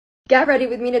Get ready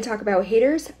with me to talk about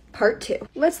haters, part 2.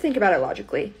 Let's think about it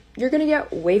logically. You're gonna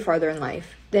get way farther in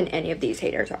life than any of these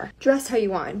haters are. Dress how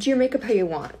you want, do your makeup how you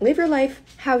want, live your life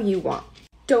how you want.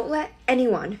 Don't let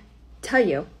anyone tell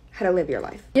you how to live your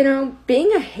life. You know,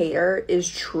 being a hater is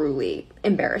truly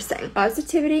embarrassing.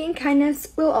 Positivity and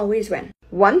kindness will always win.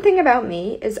 One thing about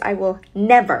me is I will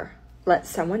never let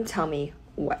someone tell me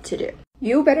what to do.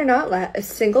 You better not let a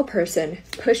single person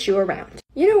push you around.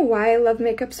 You know why I love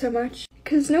makeup so much?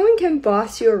 Because no one can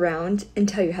boss you around and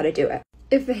tell you how to do it.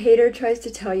 If a hater tries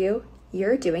to tell you,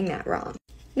 you're doing that wrong.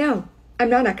 No, I'm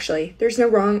not actually. There's no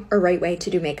wrong or right way to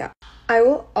do makeup. I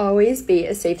will always be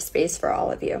a safe space for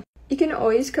all of you. You can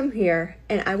always come here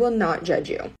and I will not judge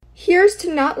you. Here's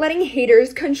to not letting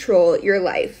haters control your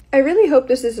life. I really hope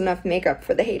this is enough makeup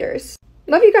for the haters.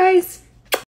 Love you guys!